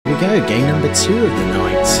go, game number 2 of the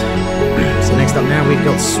night. So next up now we've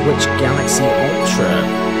got Switch Galaxy Ultra.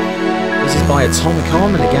 This is by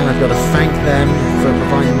Atomicon, and again I've got to thank them for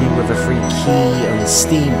providing me with a free key on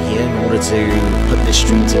Steam here in order to put this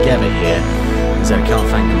stream together here. So I can't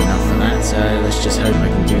thank them enough for that, so let's just hope I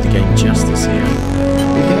can do the game justice here.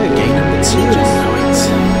 Here we go, game number 2 of the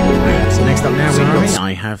night. So next up now we've got...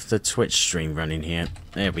 I have the Twitch stream running here.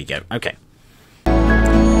 There we go, okay. No,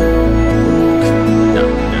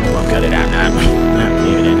 I'll cut it out now. No,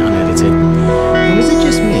 leave it in, unedited. Or was it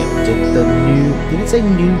just me, or did it say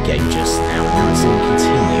new game just now? Now it's saying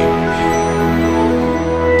continue.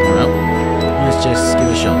 Well, let's just give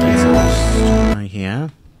a shot. Let's try here.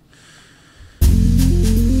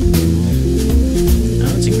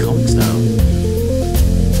 Oh, it's in comic style.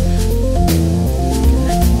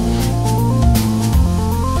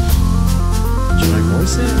 Should I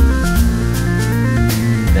voice it?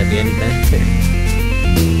 Would there be any benefit?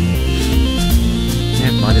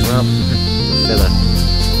 Yeah, might as well. Filler.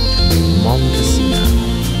 Mon Casino,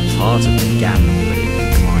 part of the gambling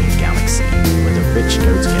inclined galaxy, where the rich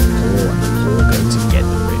go to get poor and the poor go to get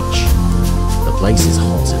the rich. The place is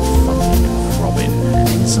hot and thumping and throbbing, and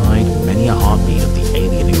inside, many a heartbeat of the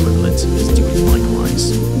alien equivalent is doing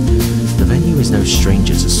likewise. The venue is no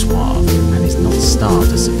stranger to suave, and is not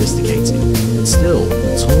starved or sophisticated, but still,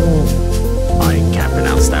 the tall... I can't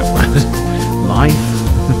pronounce that word.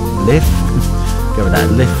 Lift, go with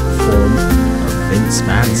that lift form of Vince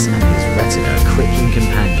Vance and his crippling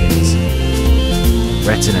companions,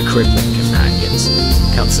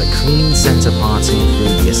 cuts a clean centre parting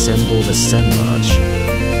through the assembled assemblage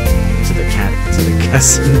to the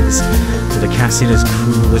casino's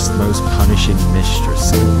cruelest, most punishing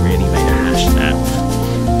mistress. Really made a hash there.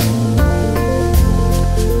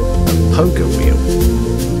 A poker wheel.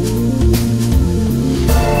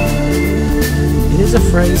 It is a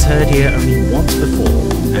phrase heard here only once before,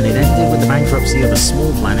 and it ended with the bankruptcy of a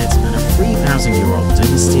small planet and a 3,000-year-old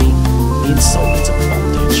dynasty being sold into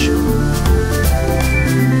bondage. The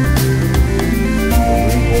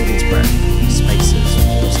room hold its breath, spacers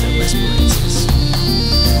lost their respirators.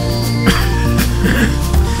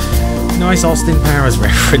 Nice Austin Powers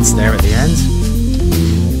reference there at the end.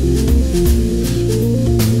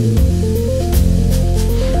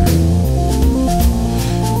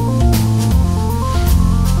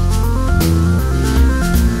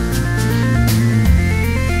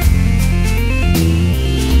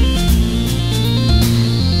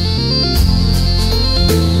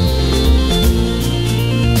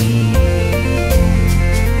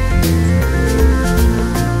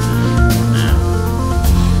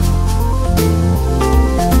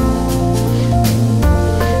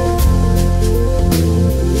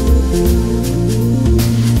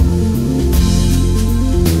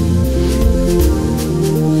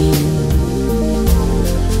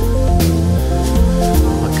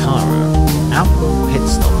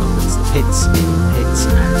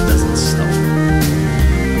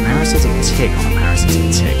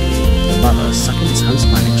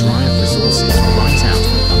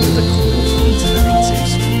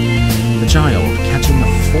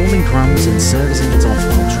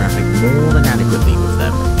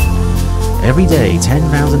 Every day,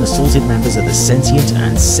 10,000 assaulted members of the sentient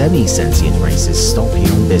and semi-sentient races stop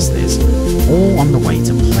here on business, or on the way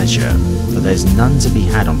to pleasure, for there's none to be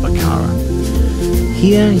had on Bakara.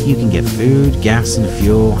 Here, you can get food, gas and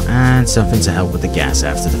fuel, and something to help with the gas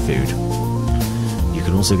after the food. You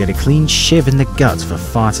can also get a clean shiv in the gut for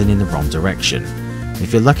farting in the wrong direction.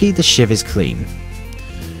 If you're lucky, the shiv is clean.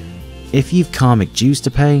 If you've karmic dues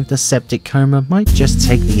to pay, the septic coma might just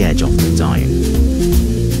take the edge off the dying.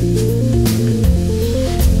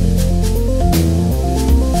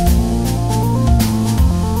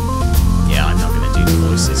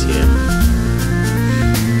 Here.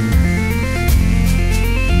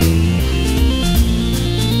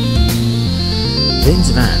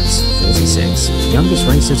 Vince Vance, 46, youngest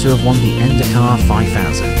racer to have won the Endurcar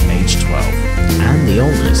 5000, age 12, and the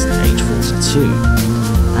oldest, age 42,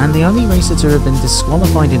 and the only racer to have been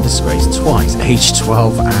disqualified in disgrace twice, age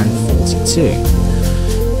 12 and 42.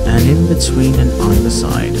 And in between and either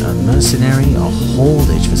side, a mercenary, a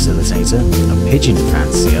haulage facilitator, a pigeon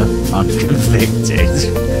fancier, unconvicted,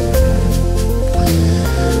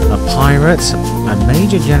 a pirate, a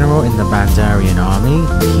major general in the Bandarian army,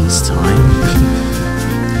 peacetime,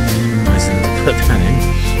 nice thing to put that in,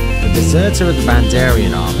 a deserter of the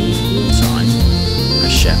Bandarian army, wartime, a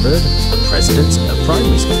shepherd, a president, a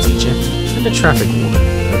primary school teacher, and a traffic warden,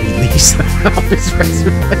 who he leaves off his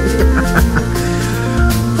resume.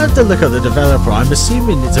 I have to look at the developer. I'm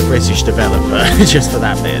assuming it's a British developer, just for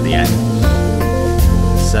that bit at the end.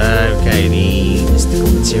 So, okay, the mystical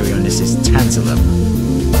material in this is tantalum.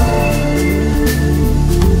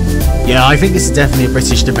 Yeah, I think this is definitely a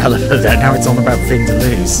British developer there. Now it's on about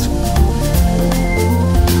Vindaloo's.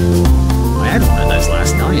 I had one of those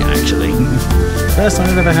last night, actually. First time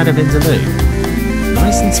I've ever had a Vindaloo.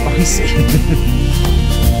 Nice and spicy.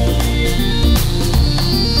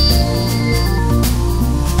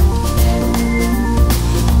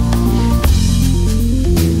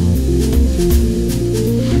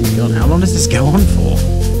 God, how long does this go on for?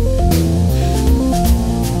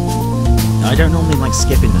 I don't normally like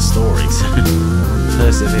skipping the stories.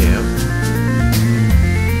 Persevere.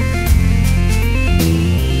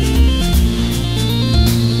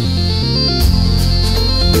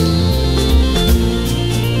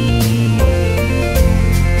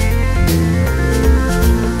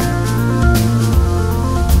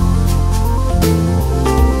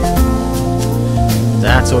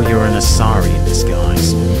 That's or you're an Asari in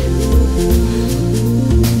disguise.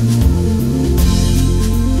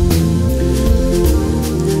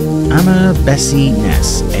 Amma Bessie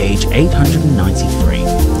Ness, age 893,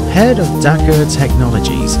 head of Dakar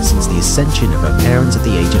Technologies since the ascension of her parents at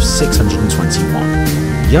the age of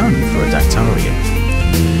 621, young for a Dactarian.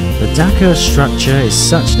 The Dakar structure is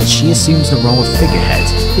such that she assumes the role of figurehead,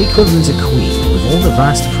 the equivalent of queen, with all the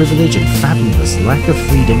vast privilege and fabulous lack of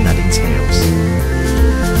freedom that entails.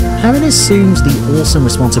 Having assumed the awesome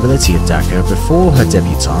responsibility of Dakar before her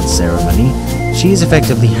debutante ceremony, she is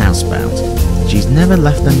effectively housebound. She's never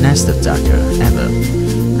left the nest of Dakar, ever,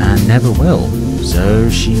 and never will, so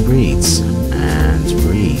she reads, and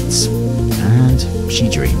reads, and she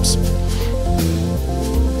dreams.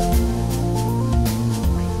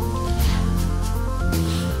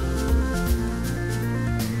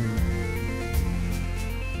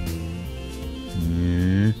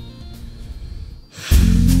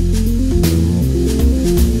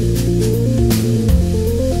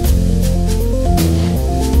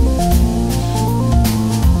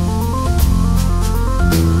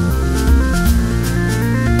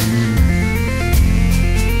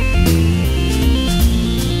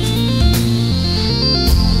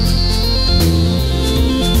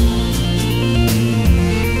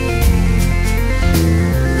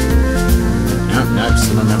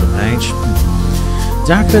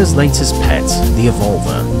 Dakar's latest pet, the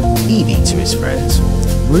Evolver, Eevee to his friends,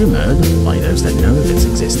 rumoured, by those that know of its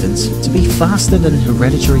existence, to be faster than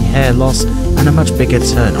hereditary hair loss and a much bigger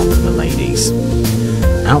turn-on than the ladies.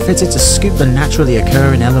 Outfitted to scoop the naturally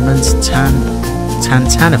occurring element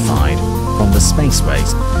tantanified from the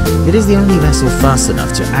spaceways, it is the only vessel fast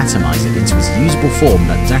enough to atomize it into its usable form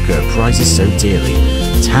that Dakar prizes so dearly,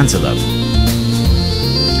 tantalum.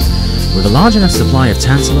 With a large enough supply of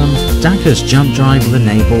tantalum, Dakar's jump drive will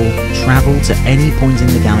enable travel to any point in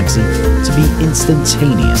the galaxy to be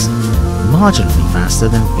instantaneous, marginally faster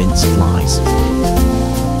than Vince flies.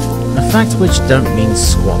 A fact which don't mean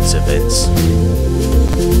squat to Vince.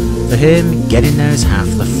 For him, getting there is half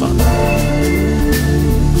the fun.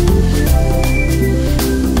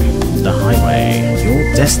 The highway,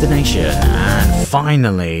 your destination, and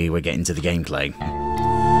finally we're getting to the gameplay.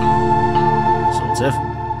 Sort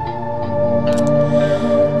of.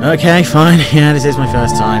 Okay, fine. Yeah, this is my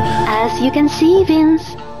first time. As you can see,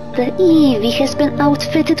 Vince, the Eevee has been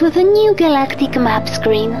outfitted with a new galactic map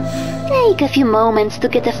screen. Take a few moments to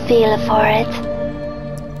get a feel for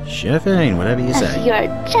it. Sure thing, whatever you say. As you're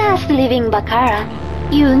just leaving Bakara,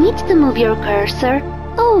 you need to move your cursor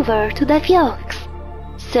over to Daviox.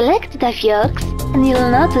 Select Daviox, and you'll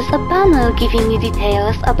notice a panel giving you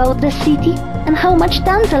details about the city and how much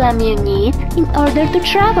tantalum you need in order to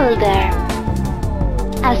travel there.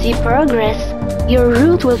 As you progress, your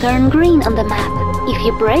route will turn green on the map. If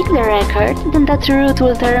you break the record, then that route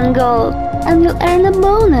will turn gold, and you'll earn a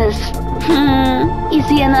bonus.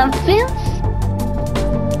 Easy enough, Vince?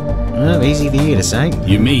 Well, easy for you to say.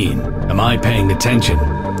 You mean, am I paying attention?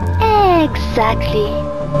 Exactly.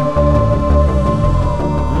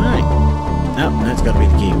 Alright. Oh, that's gotta be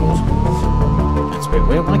the keyboard. That's a bit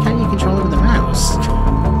weird. Why can't you control it with the mouse?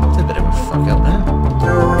 It's a bit of a fuck up there.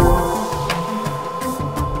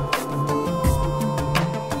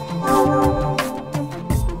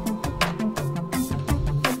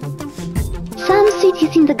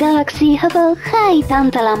 Cities in the galaxy have a high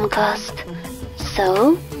tantalum cost.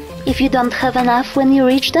 So, if you don't have enough when you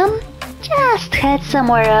reach them, just head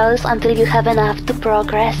somewhere else until you have enough to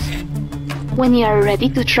progress. When you are ready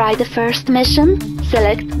to try the first mission,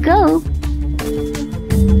 select Go.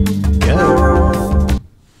 Go.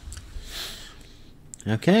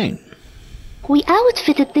 Okay. We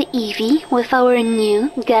outfitted the Eevee with our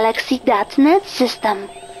new Galaxy.net system.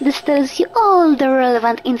 This tells you all the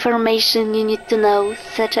relevant information you need to know,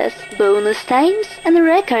 such as bonus times and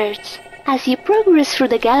records. As you progress through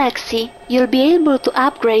the galaxy, you'll be able to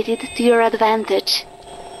upgrade it to your advantage.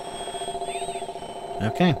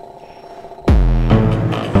 Okay.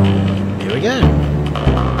 Here we go.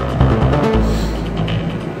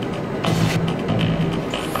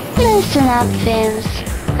 Listen up, Vince.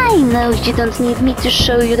 I know you don't need me to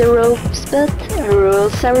show you the ropes, but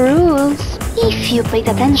rules are rules. If you paid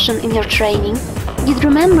attention in your training, you'd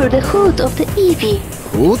remember the hood of the Eevee.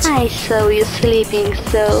 Hood? I saw you sleeping,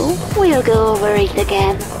 so we'll go over it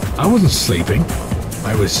again. I wasn't sleeping.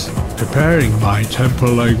 I was preparing my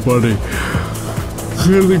temple-like body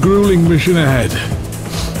for the grueling mission ahead.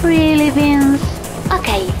 Really, Vince?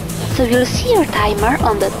 Okay, so you'll see your timer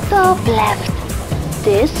on the top left.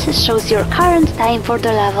 This shows your current time for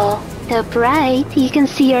the level. Top right, you can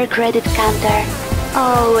see your credit counter.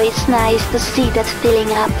 Always nice to see that filling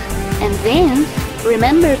up. And Vince,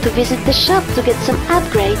 remember to visit the shop to get some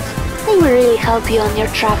upgrades. They will really help you on your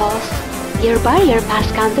travels. Your barrier pass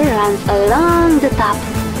counter runs along the top.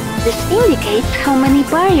 This indicates how many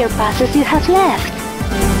barrier passes you have left.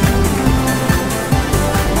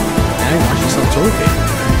 Hey, why should you stop talking?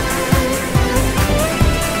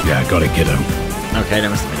 Yeah, got it, kiddo. Okay, that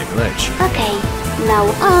must have been a glitch. Okay, now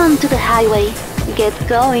on to the highway. Get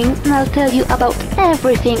going and I'll tell you about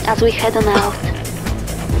everything as we head on out.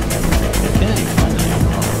 Okay,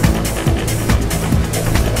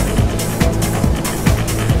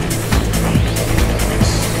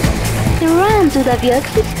 The run to the Viox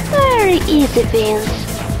is very easy, Vince.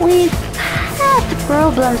 We've had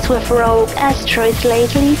problems with rogue asteroids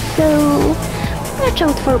lately, so watch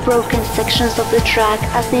out for broken sections of the track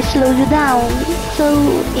as they slow you down. So,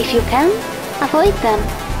 if you can, avoid them.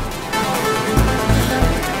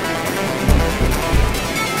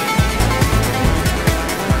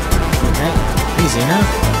 okay, easy enough.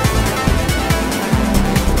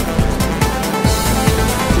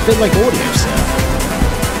 It's a bit like audio surf.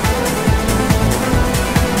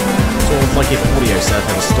 Sort of like if audio surf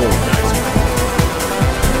had a story mode.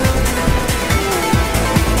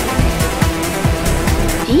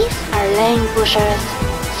 These are lane pushers.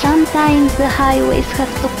 Sometimes the highways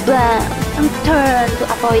have to bend and turn to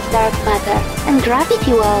avoid dark matter and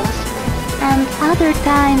gravity walls. And other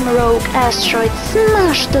time rogue asteroids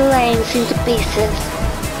smash the lanes into pieces.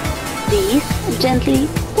 These gently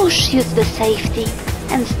push you to the safety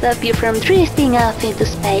and stop you from drifting off into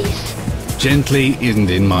space. Gently isn't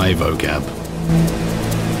in my vocab.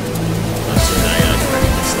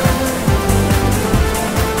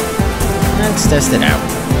 Let's test it out.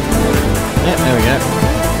 Yep, there we go.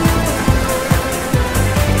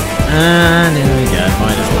 And here we go,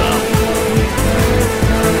 might as well.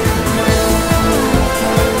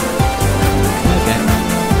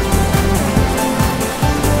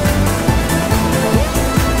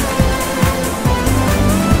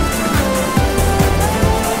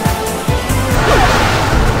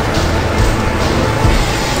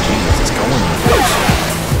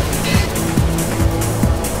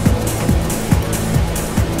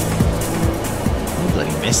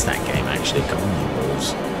 Missed that game actually, Colony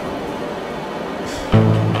Wars.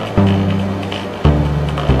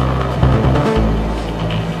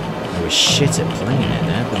 I was shit at playing it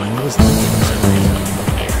there, but I was thinking it was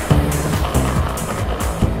okay.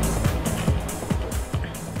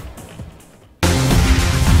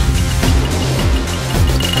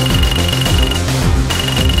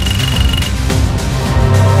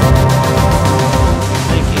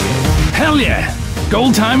 Thank you. Hell yeah!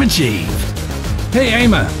 Goal time achieved. Hey,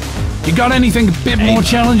 Aimer, you got anything a bit more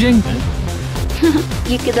challenging?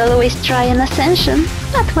 You could always try an ascension,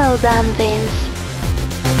 but well done, Vince.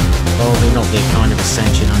 Probably not the kind of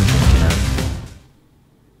ascension I'm thinking of.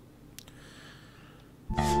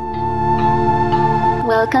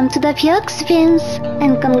 Welcome to the Viox, Vince,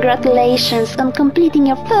 and congratulations on completing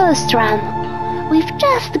your first run. We've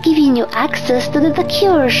just given you access to the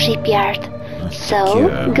Vacure shipyard.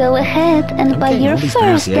 So, go ahead and buy your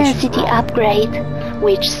first density upgrade,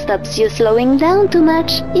 which stops you slowing down too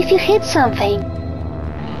much if you hit something.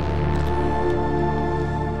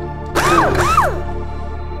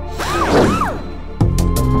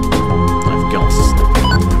 I've got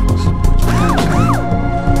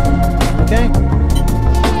okay.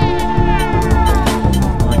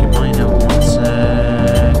 I can buy now once.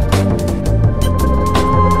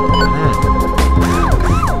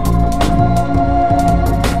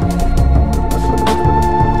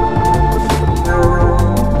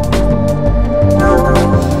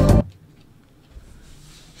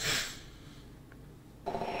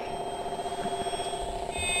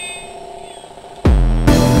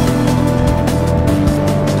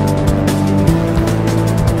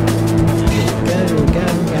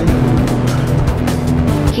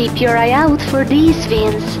 your eye out for these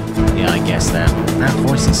vents. Yeah, I guess that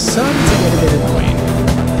voice is starting to get a bit annoying.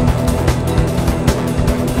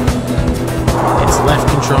 It's left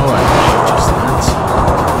control, okay, just that.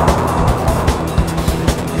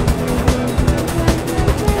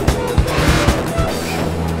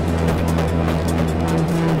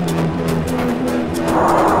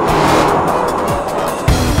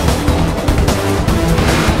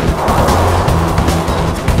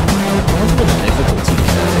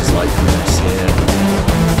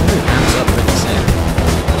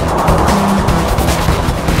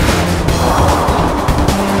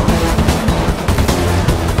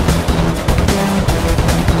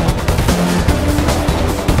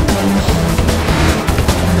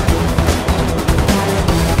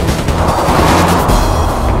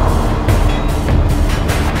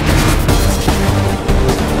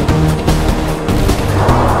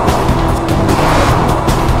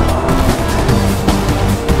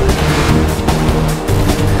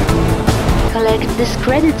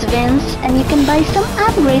 Discredit vents and you can buy some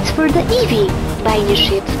upgrades for the EV. Buy new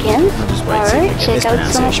ship skins or check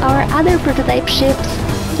out some of our other prototype ships.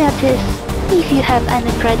 That is, if you have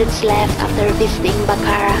any credits left after visiting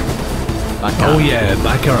Bakara. Oh yeah,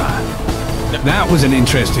 Bakara. That was an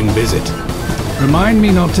interesting visit. Remind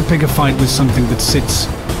me not to pick a fight with something that sits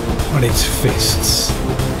on its fists.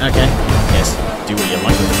 Okay, yes, do what you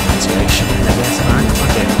like with the pronunciation, I guess. Alright,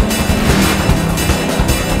 okay.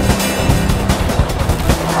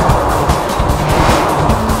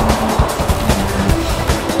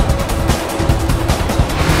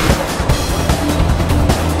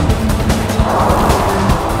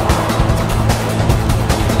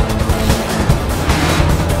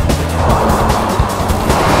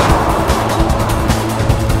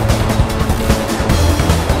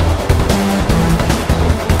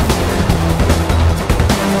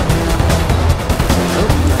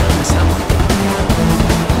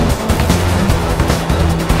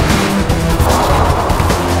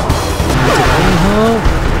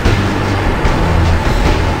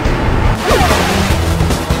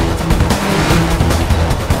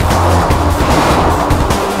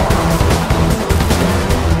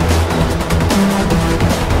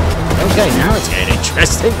 Okay, now it's getting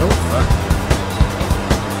interesting. Oh, fuck.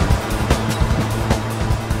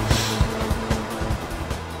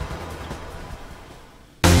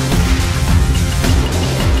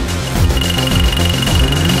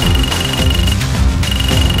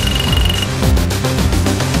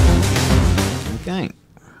 Okay.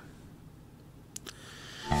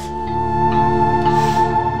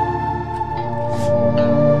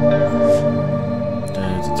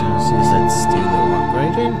 Let's do a little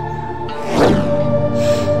upgrading.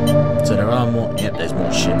 So there are more. Yep, there's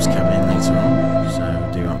more ships coming later on. So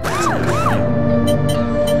we'll do upgrades now.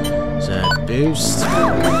 So boost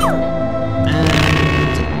and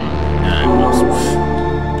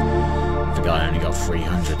forgot I only got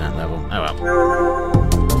 300 that level. Oh well. Alright.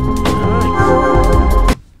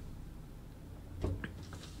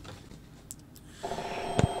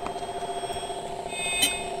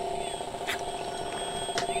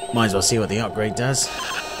 Might as well see what the upgrade does.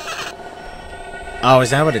 Oh, is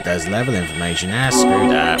that what it does? Level information? Ah, screw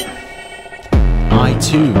that. I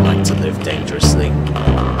too like to live dangerously.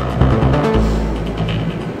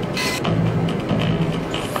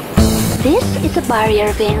 This is a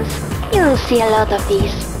barrier vents. You'll see a lot of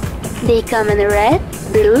these. They come in red,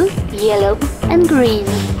 blue, yellow and green.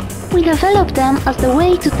 We developed them as the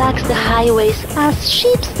way to tax the highways, as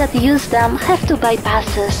ships that use them have to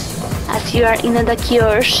bypass us. As you are in a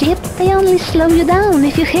secure ship, they only slow you down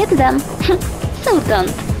if you hit them. So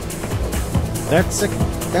don't.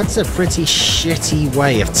 That's a pretty shitty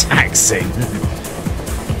way of taxing.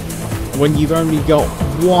 When you've only got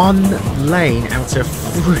one lane out of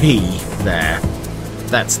 3 there.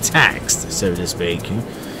 That's taxed, so to speak.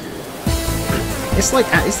 It's like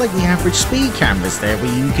the average speed cameras there,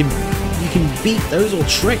 where you can beat those or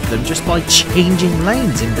trick them just by changing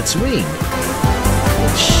lanes in between.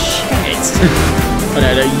 Shit. But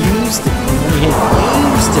it used to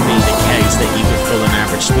be the case that you could pull an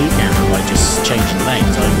average speed camera by just changing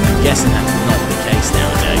lanes. I'm guessing that's not the case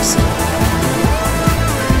nowadays.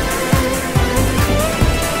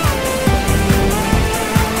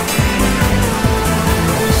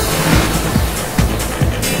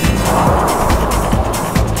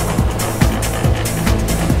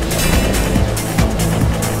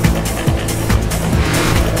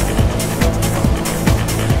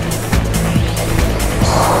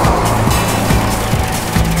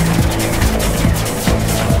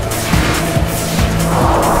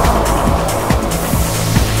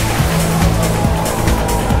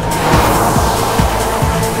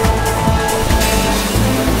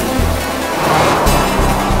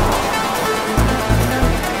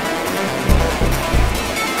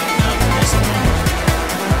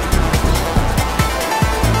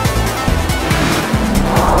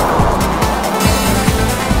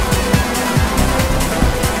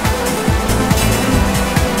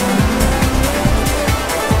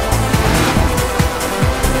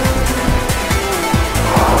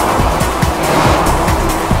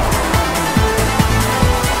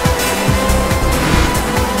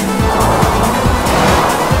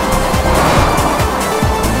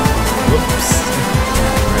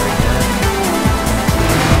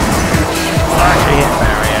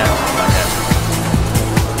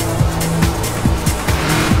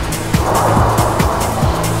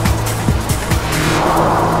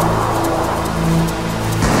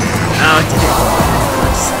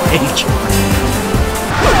 page.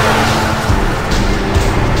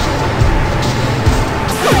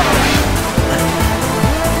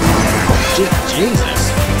 Jesus.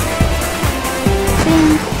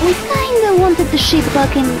 Vince, we kinda wanted the ship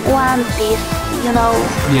back in one piece, you know.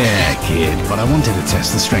 Yeah, kid, but I wanted to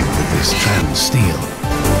test the strength of this trans steel.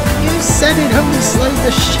 You said it only slowed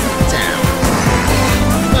the ship down.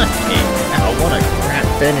 Fucking hell, what a crap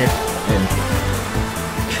finish.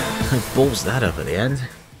 And balls that up at the end.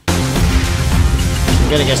 I'm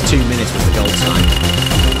gonna guess 2 minutes was the goal time.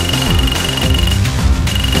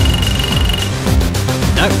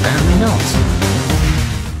 No, apparently not.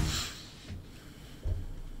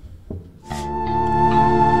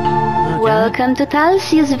 Welcome to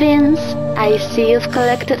Talsius, Vince. I see you've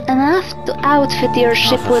collected enough to outfit your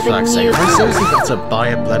ship For with a fuck's new... sake, I seriously got to buy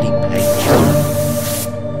a bloody page.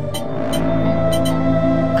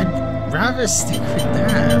 I'd rather stick with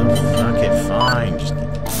that. Fuck it, fine. Just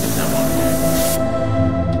get that one.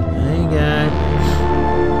 There you go.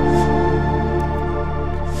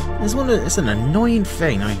 It's an annoying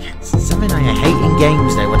thing. It's something I hate in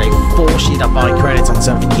games though, where they force you to buy credits on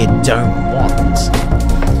something you don't want.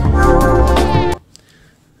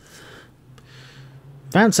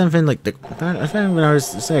 Found something like I found when I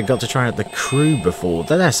got to try out the crew before.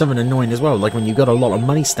 That's something annoying as well. Like when you got a lot of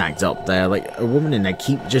money stacked up there, like a woman in there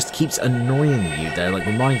just keeps annoying you. There, like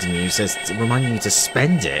reminding you to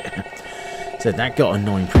spend it. So that got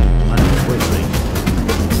annoying pretty bloody quickly.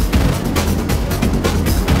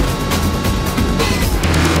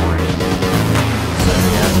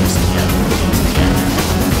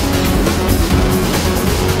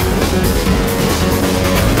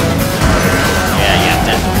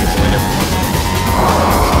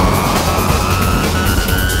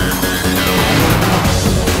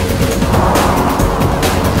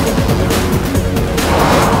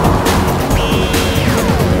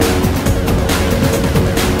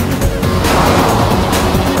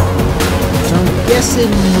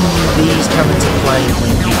 These come into play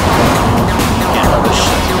when you get other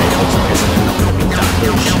ships available, because they're not going to be that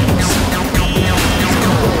good ships. So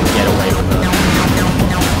get away with them.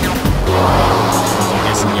 I'm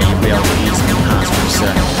guessing you'll be able to easily pass through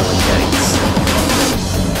certain coloured gates.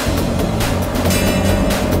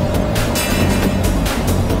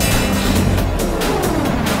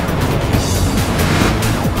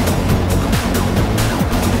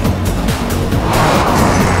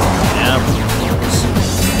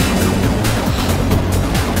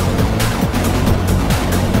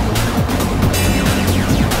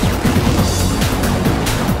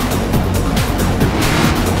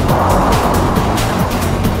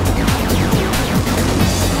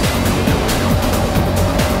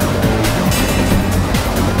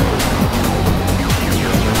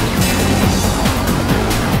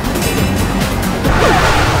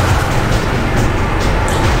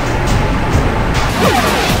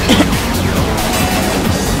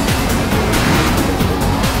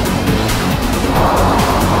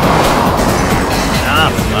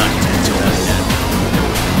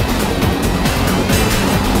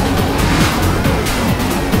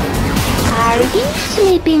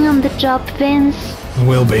 Sleeping on the job, Vince?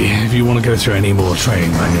 Will be, if you want to go through any more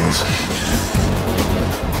training manuals.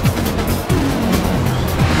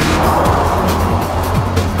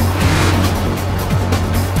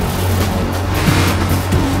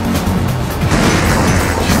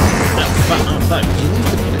 Oh fuck, did you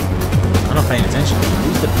lose the boost? I'm not paying attention. Did you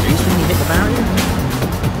lose the boost when you hit the barrier?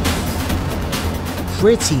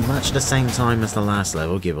 Pretty much the same time as the last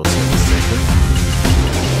level, give or take a second.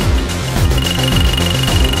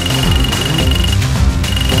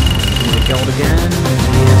 Gold again.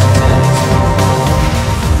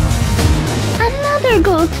 Another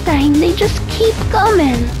gold time, they just keep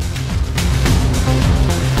coming.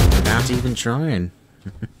 Without even trying.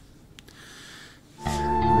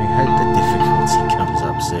 I hope the difficulty comes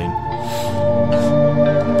up soon.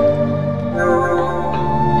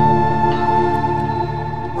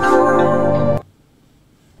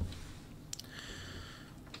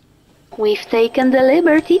 We've taken the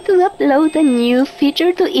liberty to upload a new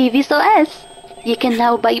feature to Eevee's OS. You can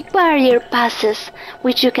now buy barrier passes,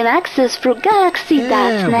 which you can access through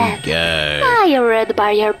galaxy.net. Buy a red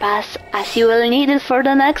barrier pass, as you will need it for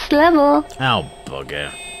the next level. Oh,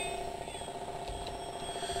 bugger.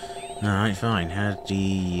 Alright, fine. How do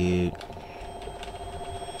you...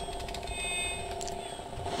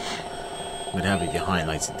 Would help if you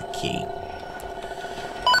highlighted the key.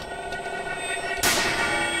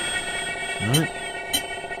 Alright.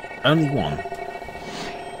 Only one.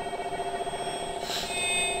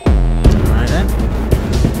 Alright then.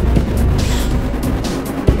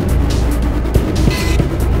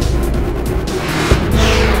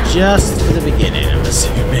 Just for the beginning, I'm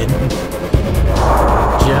assuming.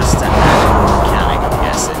 Just to add in the mechanic, I'm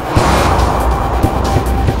guessing.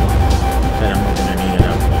 But I'm not going to need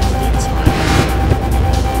enough points in time.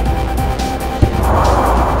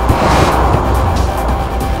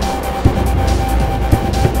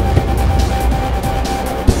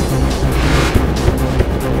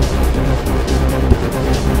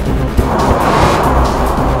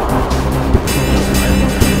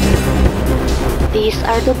 These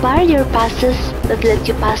are the barrier passes that let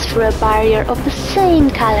you pass through a barrier of the same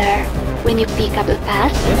color. When you pick up a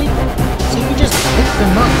pass, Really? So you can just pick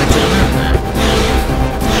them up and turn around there.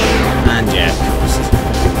 And yeah, of course.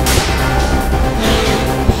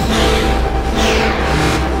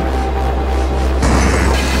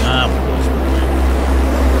 Ah, of course.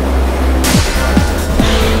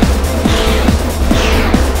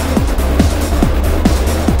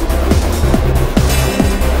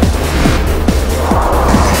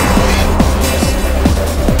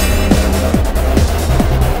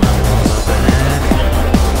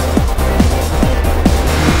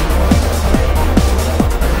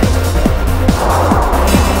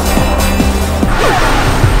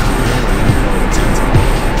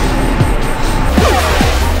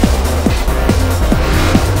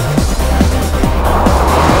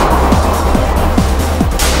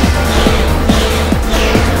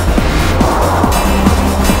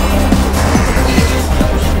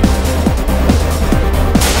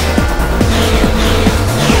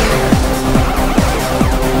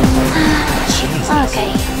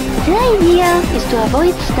 To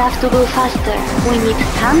avoid stuff to go faster, we need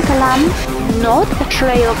tantalum, not a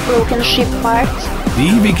trail of broken ship parts. The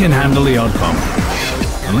Eevee can handle the odd bump.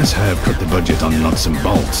 Unless Herb cut the budget on nuts and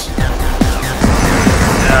bolts.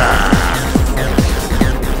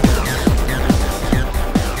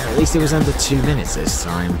 At least it was under 2 minutes this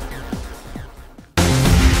time.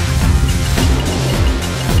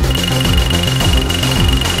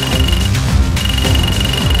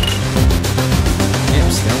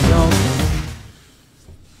 Yep, still gold.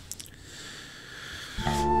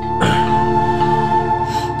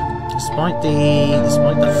 Despite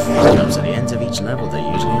the footnotes at the end of each level, they're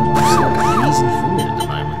usually breezing through it at the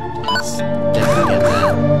moment. Let's definitely get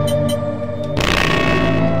there.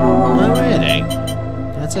 Oh, really?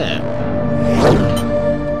 That's it.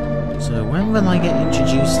 So when will I get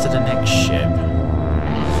introduced to the next ship?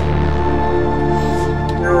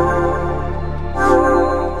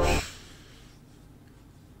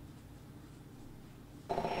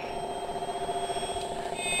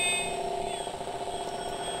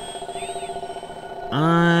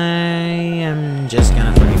 Just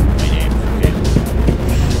gonna fucking win it. Okay.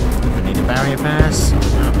 If I need a barrier pass,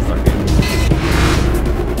 I'm fucking.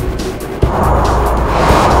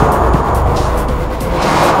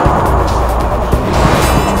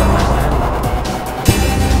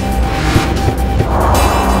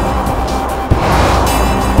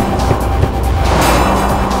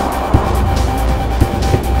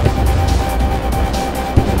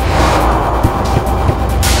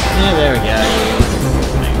 Yeah, there we go.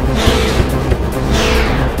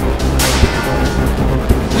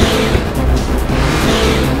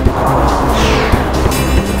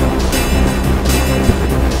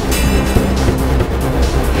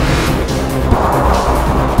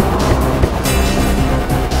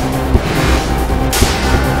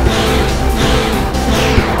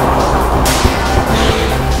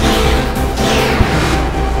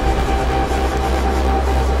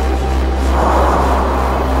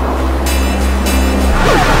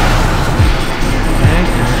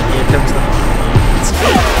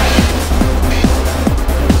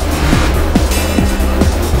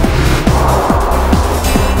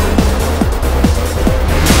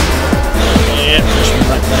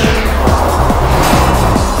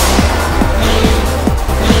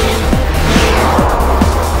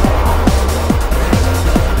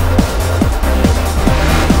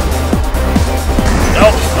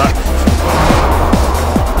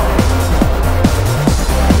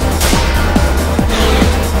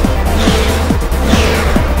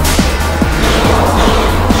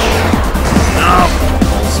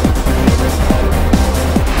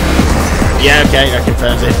 Yeah, okay, that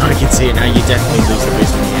confirms it. I can see it now. You definitely lose the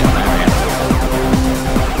boost when you hit the barrier.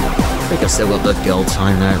 I think I've still got the gold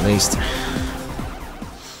time there at least.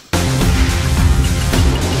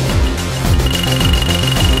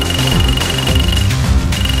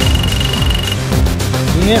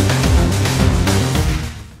 Yep.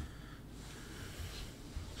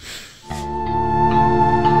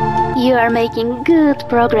 You are making good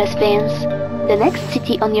progress, Vince. The next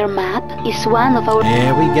city on your map is one of our...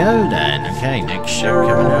 Here we go then. Okay, next ship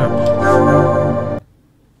coming up.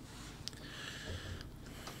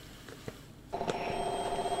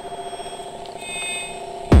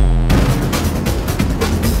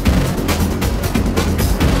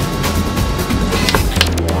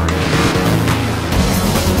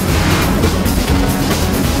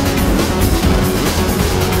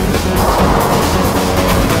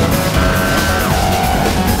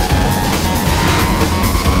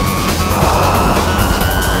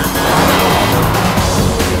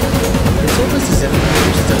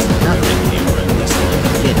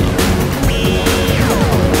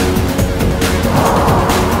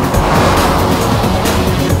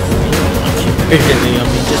 Really, I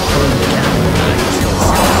mean, just pulling the camera.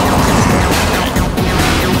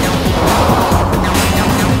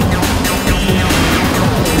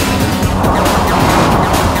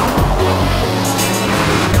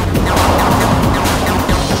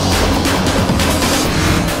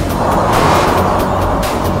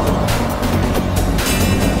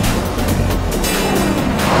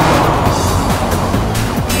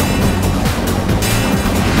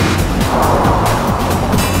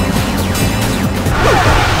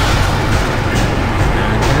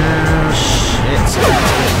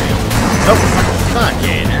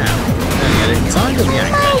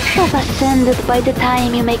 Ascended by the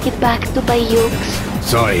time you make it back to Bayeux.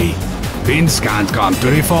 Sorry, Vince can't come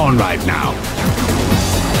to the phone right now.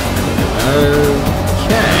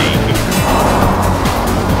 Okay.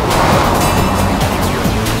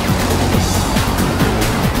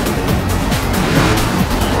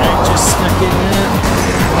 Alright, just stuck in there.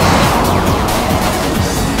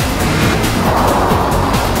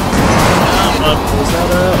 Pulls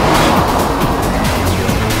that up.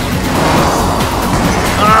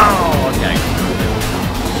 Oh, okay.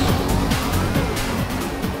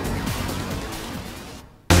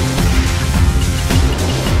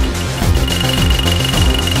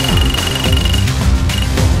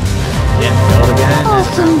 Yeah, go again.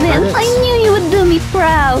 Awesome, Vince. I knew you would do me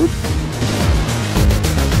proud.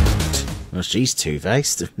 Well, she's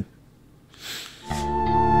two-faced.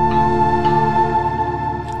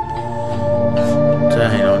 So,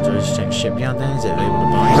 hang on, just check shipyard then. Is it able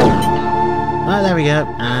to buy? Oh, there we go,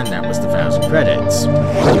 and that was the 1,000 credits.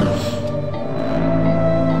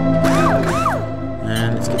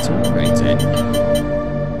 And let's get some upgrades in.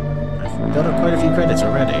 I've got quite a few credits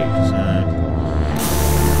already, so...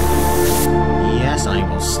 Yes, I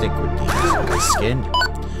will stick with the skin.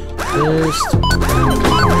 First...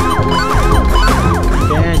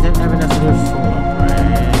 Okay, I don't have enough to do a full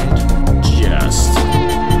upgrade. Just...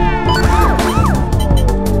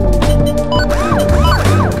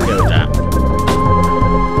 go with that.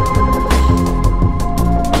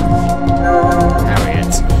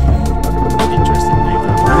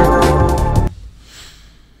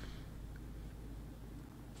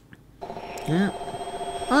 Yeah,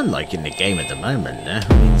 I'm liking the game at the moment now.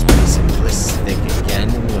 I mean, it's pretty simplistic again.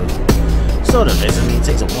 Well, sort of is. I mean, it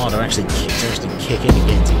takes a while to actually kick in and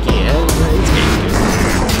get into gear, but it's getting good.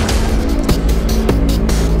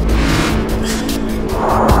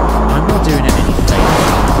 I'm not doing it any favours.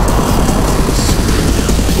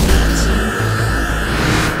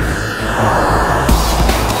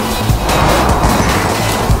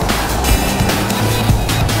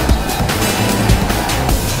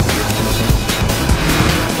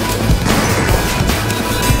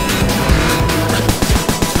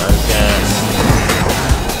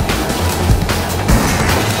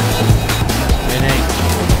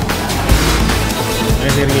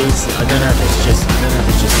 I don't know if it's just moving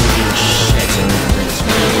shit or if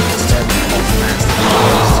it's turning off fast.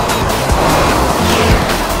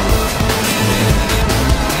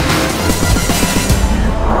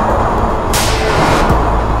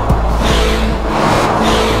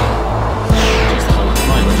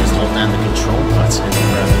 Just hold down the control button for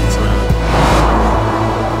every time.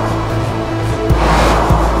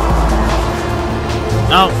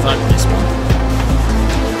 Oh fuck this one.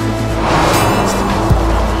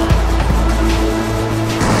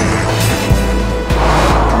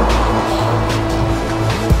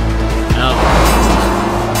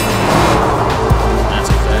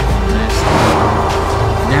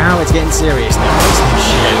 It's getting serious now. It's some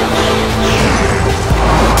shit.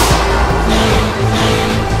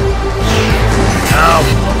 Oh,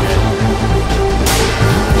 okay.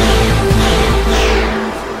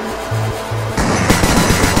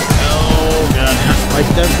 Oh god, I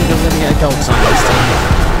don't think I'm going to get a gold sign this time.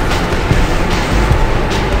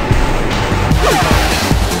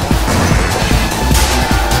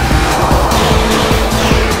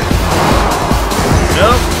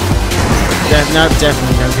 Nope. No,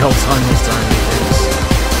 definitely no gold sign this time.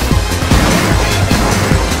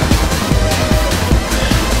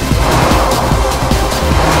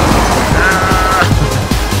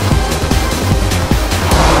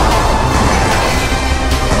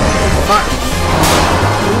 Fuck.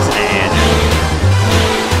 Who's there?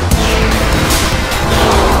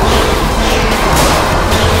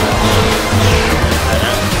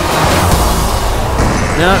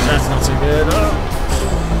 No, that's not so good. Oh.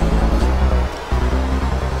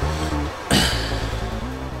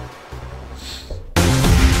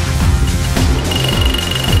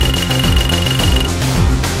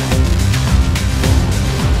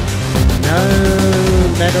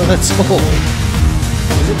 Medal at all.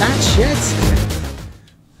 Is it that shit?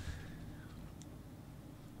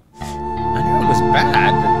 I knew it was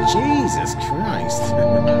bad, but Jesus Christ.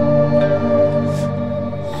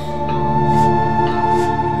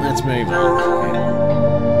 Let's move on.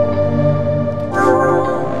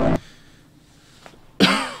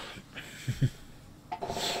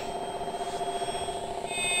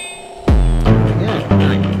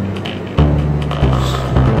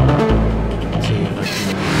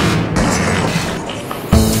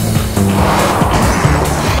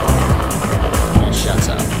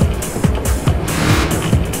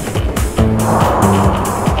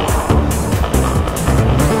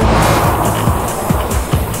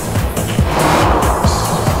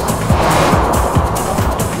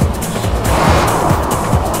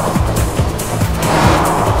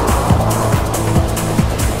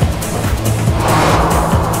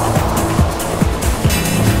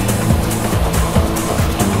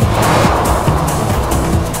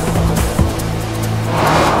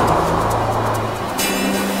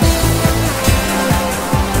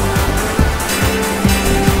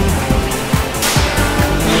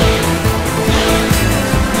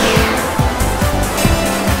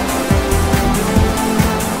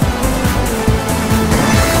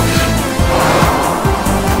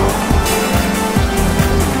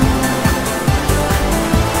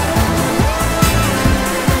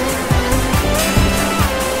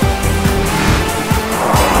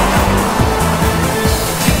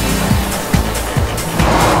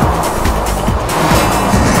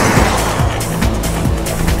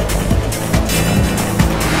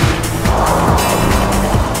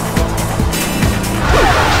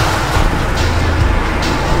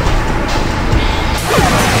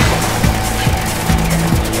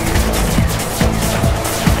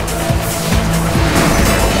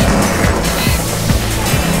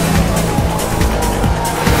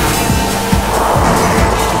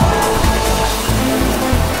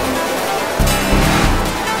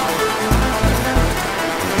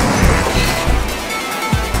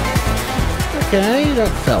 Okay,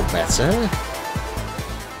 that felt better.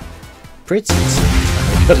 Pretty,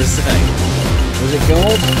 I've got to say. Was it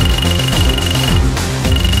gold?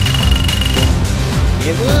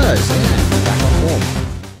 It was, yeah. Back on warm.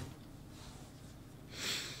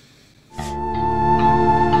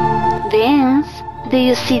 Vince, do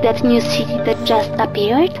you see that new city that just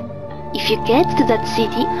appeared? If you get to that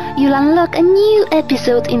city, you'll unlock a new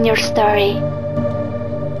episode in your story.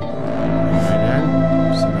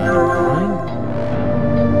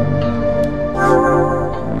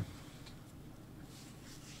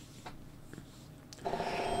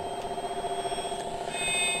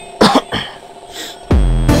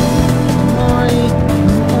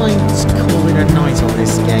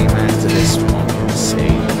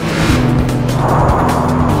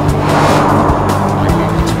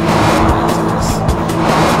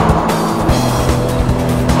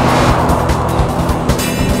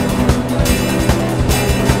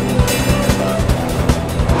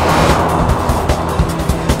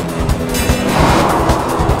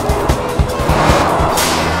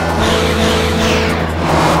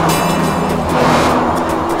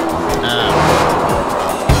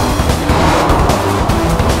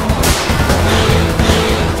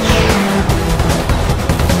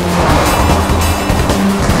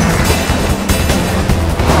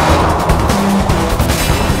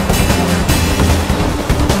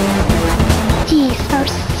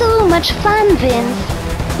 Fun, Vince.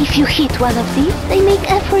 If you hit one of these, they make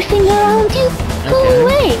everything around you go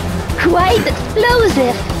away. Quite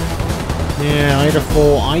explosive. Yeah, I'd have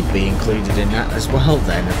thought I'd be included in that as well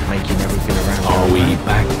then, of making everything around. Are we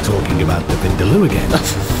back talking about the Vindaloo again? For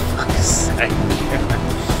fuck's sake.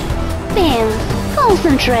 Vince,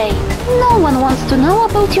 concentrate. No one wants to know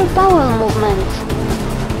about your bowel movement.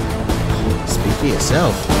 Speak for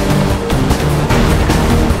yourself.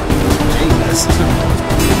 Jesus.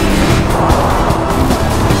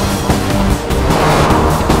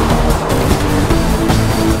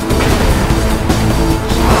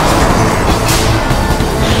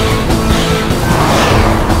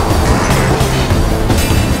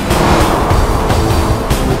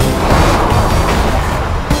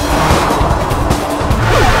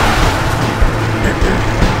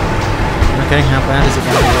 Okay, how bad is it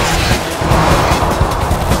going to be this time?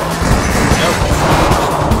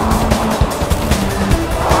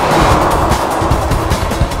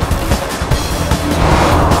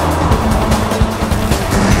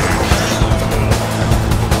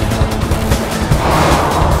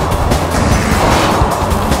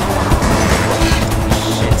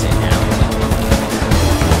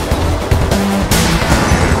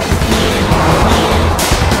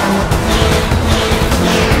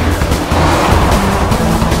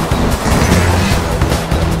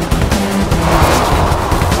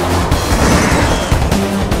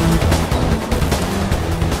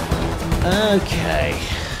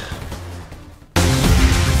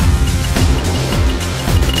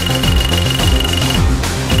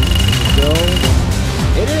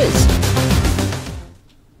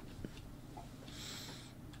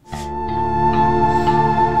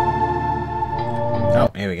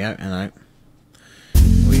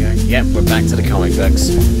 back to the comic books.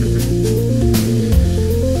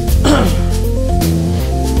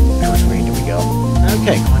 How much reading do we got?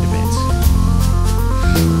 Okay, quite a bit.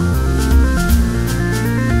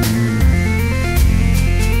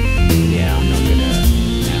 Yeah, I'm not gonna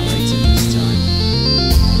narrate it this time.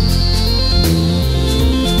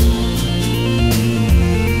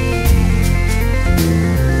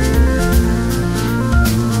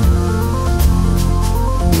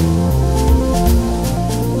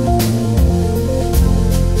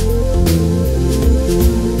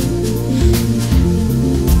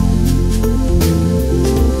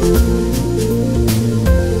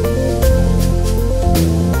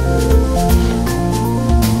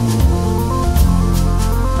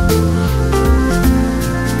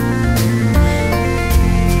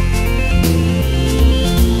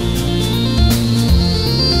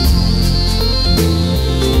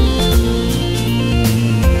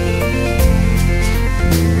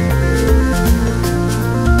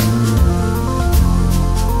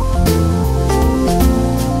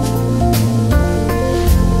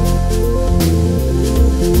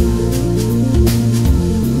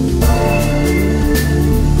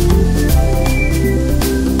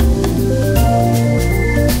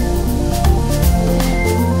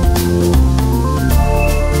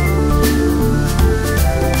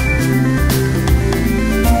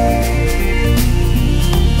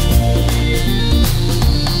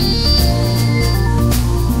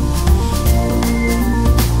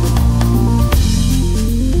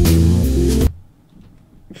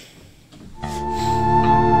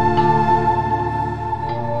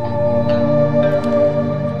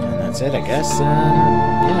 It, I guess. Yeah,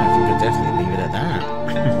 I think I'll definitely leave it at that.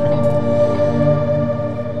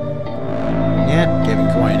 Yeah, giving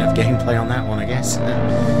quite enough gameplay on that one, I guess.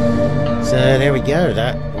 So there we go.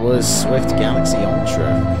 That was Swift Galaxy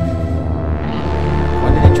Ultra.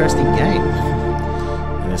 Quite an interesting game.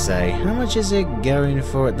 I'm gonna say, how much is it going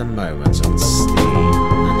for at the moment on Steam?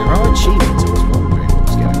 And there are achievements. I was wondering what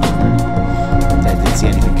was going on there. I didn't see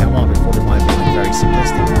anything come up. I thought it might have been very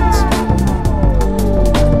simplistic ones.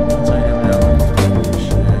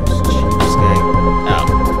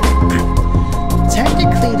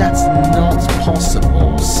 Technically, that's not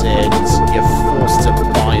possible since you're forced to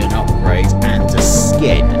buy an upgrade and a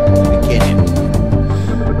skin at the beginning.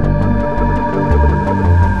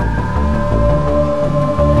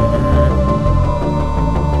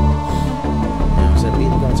 So beat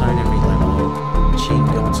the gold tone every level, achieve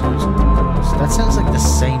gold tones on the levels. That sounds like the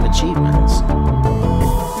same achievements.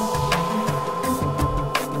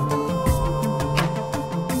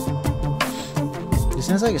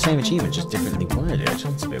 Sounds like the same achievement, just differently worded.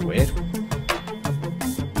 It's a bit weird.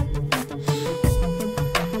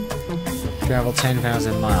 Travel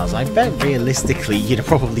 10,000 miles. I bet realistically you'd have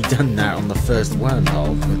probably done that on the first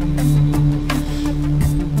wormhole.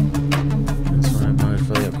 That's why I might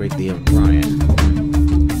fully upgrade the Orion.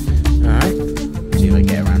 Alright. See if I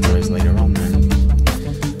get around to those later on then.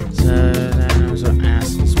 So then I was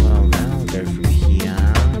asked as well now. We'll go through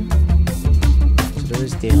here. So there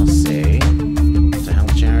is DLC.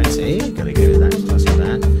 Charity, gotta go with that plus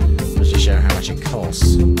that. Let's just show how much it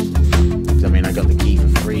costs. I mean, I got the key for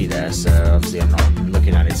free there, so obviously I'm not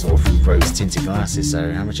looking at it sort of through rose-tinted glasses.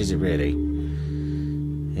 So how much is it really?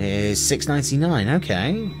 It's $6.99.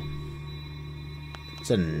 Okay,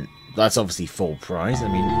 so that's obviously full price. I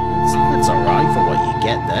mean, that's all right for what you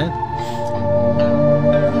get there.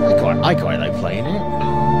 I quite like playing it.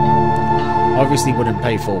 Obviously wouldn't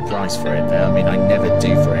pay full price for it though. I mean, I never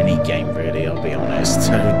do for any game really, I'll be honest.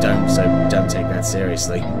 So don't take that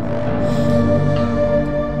seriously.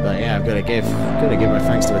 But yeah, I've got to give my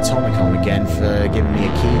thanks to Atomicon again for giving me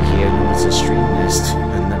a key here in order to stream this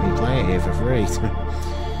and let me play it here for free.